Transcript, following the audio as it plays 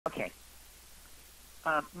Okay.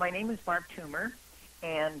 My name is Barb Toomer,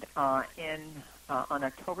 and on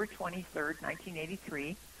October 23rd,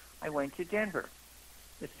 1983, I went to Denver.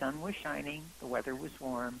 The sun was shining, the weather was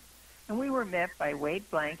warm, and we were met by Wade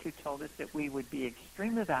Blank, who told us that we would be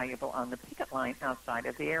extremely valuable on the picket line outside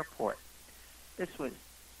of the airport. This was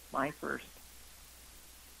my first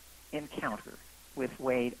encounter with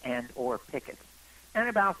Wade and or pickets. And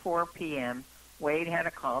about 4 p.m., Wade had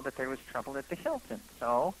a call that there was trouble at the Hilton.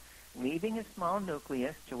 So, leaving a small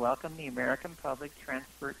nucleus to welcome the American Public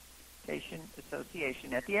Transportation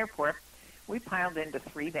Association at the airport, we piled into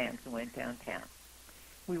 3 vans and went downtown.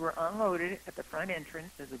 We were unloaded at the front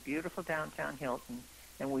entrance of the beautiful downtown Hilton,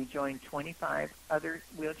 and we joined 25 other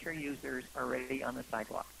wheelchair users already on the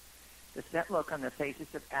sidewalk. The set look on the faces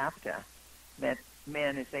of APTA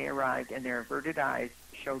men as they arrived, and their averted eyes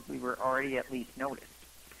showed we were already at least noticed.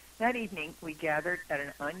 That evening, we gathered at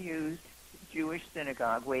an unused Jewish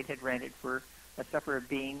synagogue Wade had rented for a supper of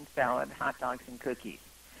beans, salad, hot dogs, and cookies.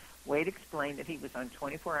 Wade explained that he was on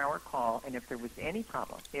 24-hour call, and if there was any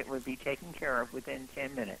problem, it would be taken care of within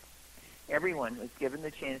 10 minutes. Everyone was given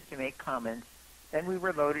the chance to make comments. Then we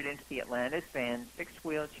were loaded into the Atlantis van, 6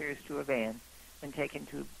 wheelchairs to a van, and taken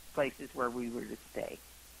to places where we were to stay.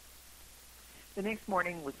 The next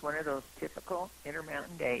morning was one of those typical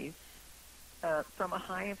Intermountain days, from a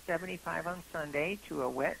high of 75 on Sunday to a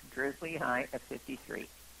wet, drizzly high of 53.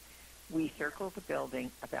 We circled the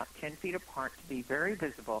building about 10 feet apart to be very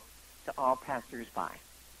visible to all passers-by.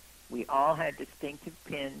 We all had distinctive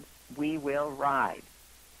pins, "We will ride,"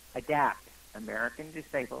 ADAPT, American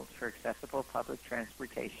Disabled for Accessible Public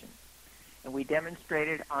Transportation. And we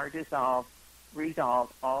demonstrated our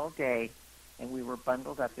resolve all day, and we were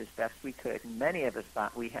bundled up as best we could. And many of us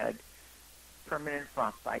thought we had permanent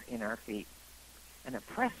frostbite in our feet. And the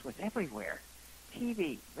press was everywhere.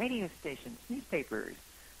 TV, radio stations, newspapers,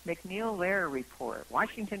 McNeil-Lehrer Report,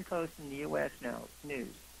 Washington Post, and the U.S.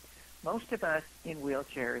 News. Most of us in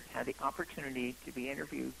wheelchairs had the opportunity to be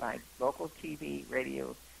interviewed by local TV,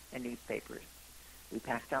 radio, and newspapers. We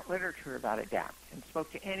passed out literature about ADAPT and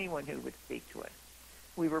spoke to anyone who would speak to us.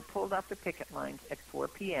 We were pulled off the picket lines at 4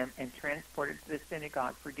 p.m. and transported to the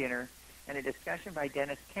synagogue for dinner and a discussion by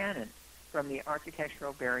Dennis Cannon from the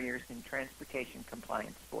Architectural Barriers and Transportation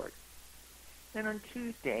Compliance Board. Then on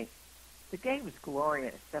Tuesday, the day was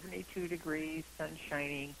glorious, 72 degrees, sun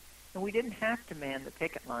shining, and we didn't have to man the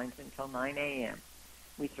picket lines until 9 a.m.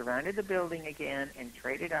 We surrounded the building again and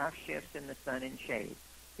traded off shifts in the sun and shade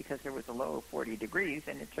because there was a low of 40 degrees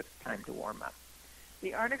and it took time to warm up.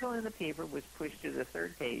 The article in the paper was pushed to the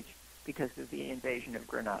 3rd page because of the invasion of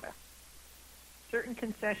Grenada. Certain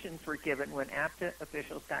concessions were given when APTA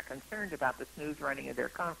officials got concerned about the smooth running of their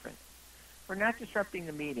conference. For not disrupting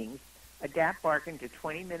the meetings, ADAPT bargained a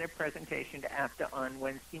 20-minute presentation to APTA on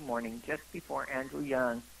Wednesday morning just before Andrew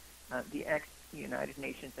Young, the ex-United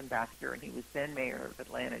Nations ambassador, and he was then mayor of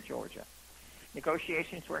Atlanta, Georgia.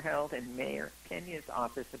 Negotiations were held in Mayor Pena's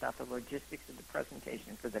office about the logistics of the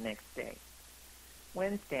presentation for the next day.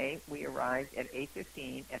 Wednesday, we arrived at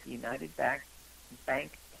 8:15 at the United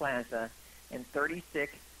Bank Plaza in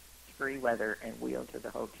 36-degree weather and wheeled to the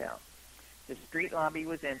hotel. The street lobby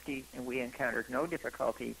was empty, and we encountered no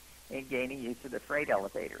difficulty in gaining use of the freight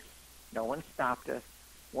elevators. No one stopped us.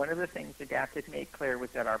 One of the things ADAPT had made clear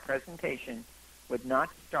was that our presentation would not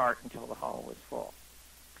start until the hall was full.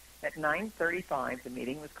 At 9:35, the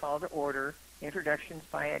meeting was called to order. Introductions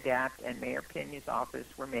by ADAPT and Mayor Pena's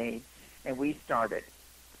office were made, and we started.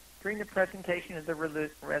 During the presentation of the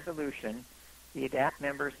resolution, the ADAPT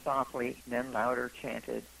members softly, then louder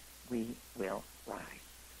chanted, "We will ride.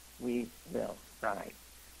 We will ride.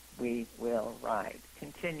 We will ride,"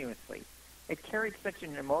 continuously. It carried such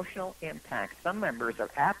an emotional impact, some members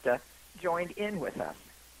of APTA joined in with us.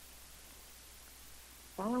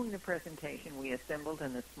 Following the presentation, we assembled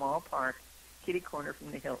in the small park kitty corner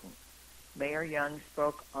from the Hilton. Mayor Young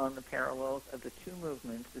spoke on the parallels of the 2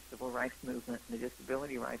 movements, the civil rights movement and the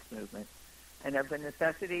disability rights movement, and of the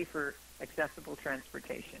necessity for accessible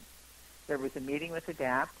transportation. There was a meeting with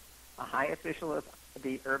ADAPT, a high official of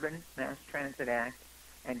the Urban Mass Transit Act,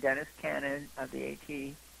 and Dennis Cannon of the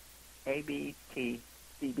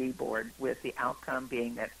ABTCB board, with the outcome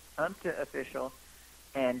being that UMTA official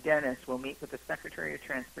and Dennis will meet with the Secretary of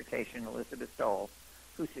Transportation, Elizabeth Dole,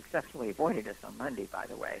 who successfully avoided us on Monday, by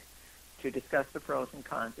the way, to discuss the pros and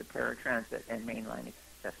cons of paratransit and mainline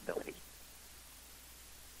accessibility.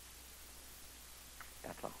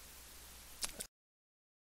 That's all.